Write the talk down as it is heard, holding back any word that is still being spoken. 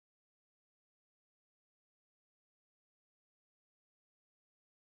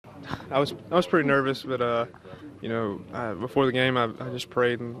I was pretty nervous, but before the game, I just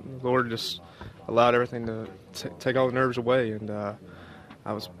prayed, and the Lord just allowed everything to take all the nerves away, and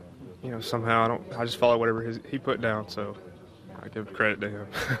I was, somehow I just followed whatever he put down, so I give credit to him.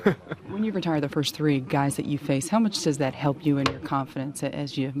 When you retire the first three guys that you face, how much does that help you in your confidence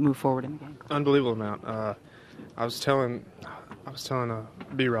as you move forward in the game? Unbelievable amount. I was telling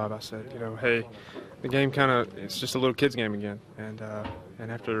B-Rob, I said, hey, the game it's just a little kid's game again, and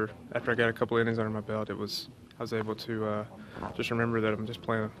after I got a couple innings under my belt, I was able to just remember that I'm just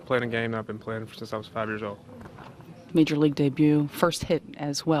playing a game that I've been playing since I was 5 years old. Major league debut, first hit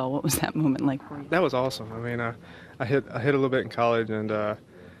as well. What was that moment like for you? That was awesome. I mean, I hit a little bit in college, and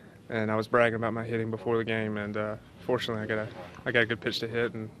I was bragging about my hitting before the game, and fortunately I got a good pitch to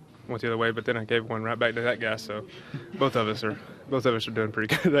hit and went the other way, but then I gave one right back to that guy. So both of us are doing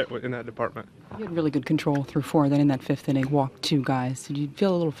pretty good in that department. You had really good control through four. Then in that fifth inning, walked two guys. Did you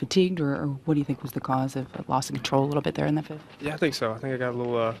feel a little fatigued, or what do you think was the cause of loss of control a little bit there in that fifth? Yeah, I think so. I think I got a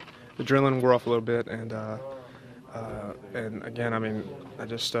little adrenaline wore off a little bit, and again, I mean, I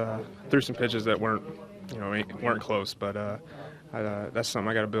just threw some pitches that weren't close, but that's something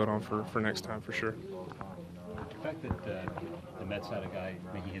I got to build on for next time for sure. The fact that the Mets had a guy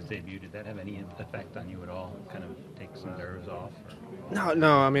making his debut, did that have any effect on you at all? Kind of take some nerves off? Or?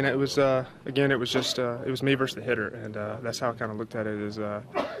 No. I mean, it was again, it was just it was me versus the hitter, and that's how I kind of looked at it. Is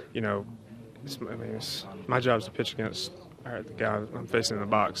it's my job is to pitch against the guy I'm facing in the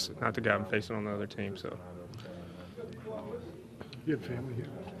box, not the guy I'm facing on the other team. So. You have family here?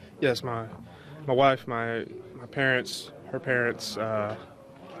 Yes, my wife, my parents, her parents,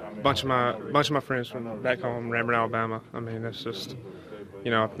 bunch of my friends from back home, Ramburn, Alabama. I mean, it's just,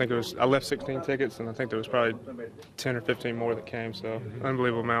 I think I left 16 tickets, and I think there was probably 10 or 15 more that came. So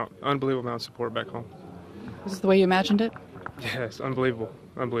unbelievable amount of support back home. Is this the way you imagined it? Yes, unbelievable.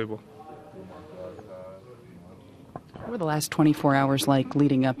 What were the last 24 hours like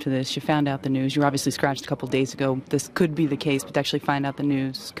leading up to this? You found out the news. You were obviously scratched a couple of days ago. This could be the case, but to actually find out the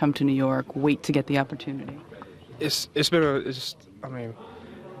news, come to New York, wait to get the opportunity. It's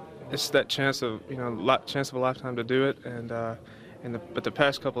that chance of a lifetime to do it, but the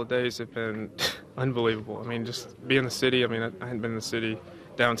past couple of days have been unbelievable. I mean, just be in the city. I mean, I hadn't been in the city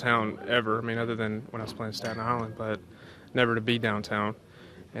downtown ever. I mean, other than when I was playing Staten Island, but never to be downtown,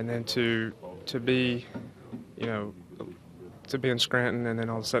 and then to be, to be in Scranton and then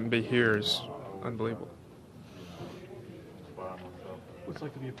all of a sudden be here is unbelievable. What's it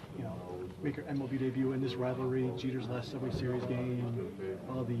like to be, make your MLB debut in this rivalry, Jeter's last Subway Series game,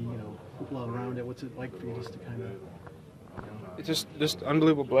 all the, hoopla around it? What's it like for you just to kind of, It's just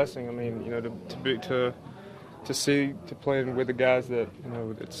unbelievable blessing. I mean, to play with the guys that,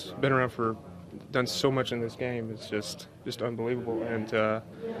 it's been around done so much in this game. It's just unbelievable, and to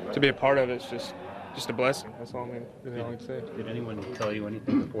be a part of it's just a blessing. That's all I can say. Did anyone tell you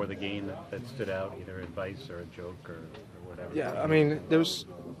anything before the game that stood out, either advice or a joke or whatever? Yeah, I mean, there was,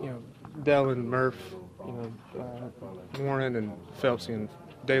 Dell and Murph, Warren and Phelps and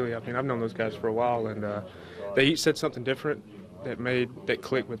Daly. I mean, I've known those guys for a while, and they each said something different that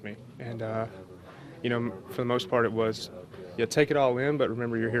clicked with me. And for the most part, it was, take it all in, but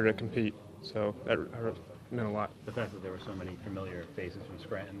remember you're here to compete. So that meant a lot. The fact that there were so many familiar faces from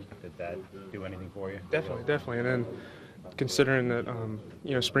Scranton, did that do anything for you? Definitely. And then considering that,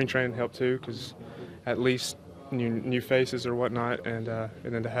 spring training helped too, because at least new faces or whatnot, and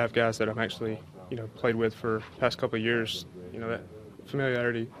then to have guys that I've actually, played with for the past couple of years, that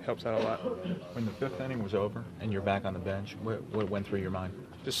familiarity helps out a lot. When the fifth inning was over and you're back on the bench, what went through your mind?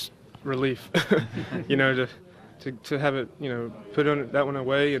 Just relief, to have it, put that one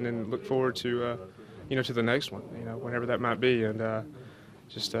away and then look forward to, to the next one, whenever that might be, and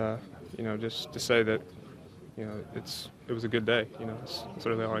just to say that, it was a good day, that's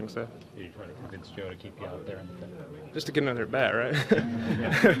really all I can say. Did you try to convince Joe to keep you out there in the fifth? Just to get another bat,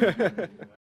 right?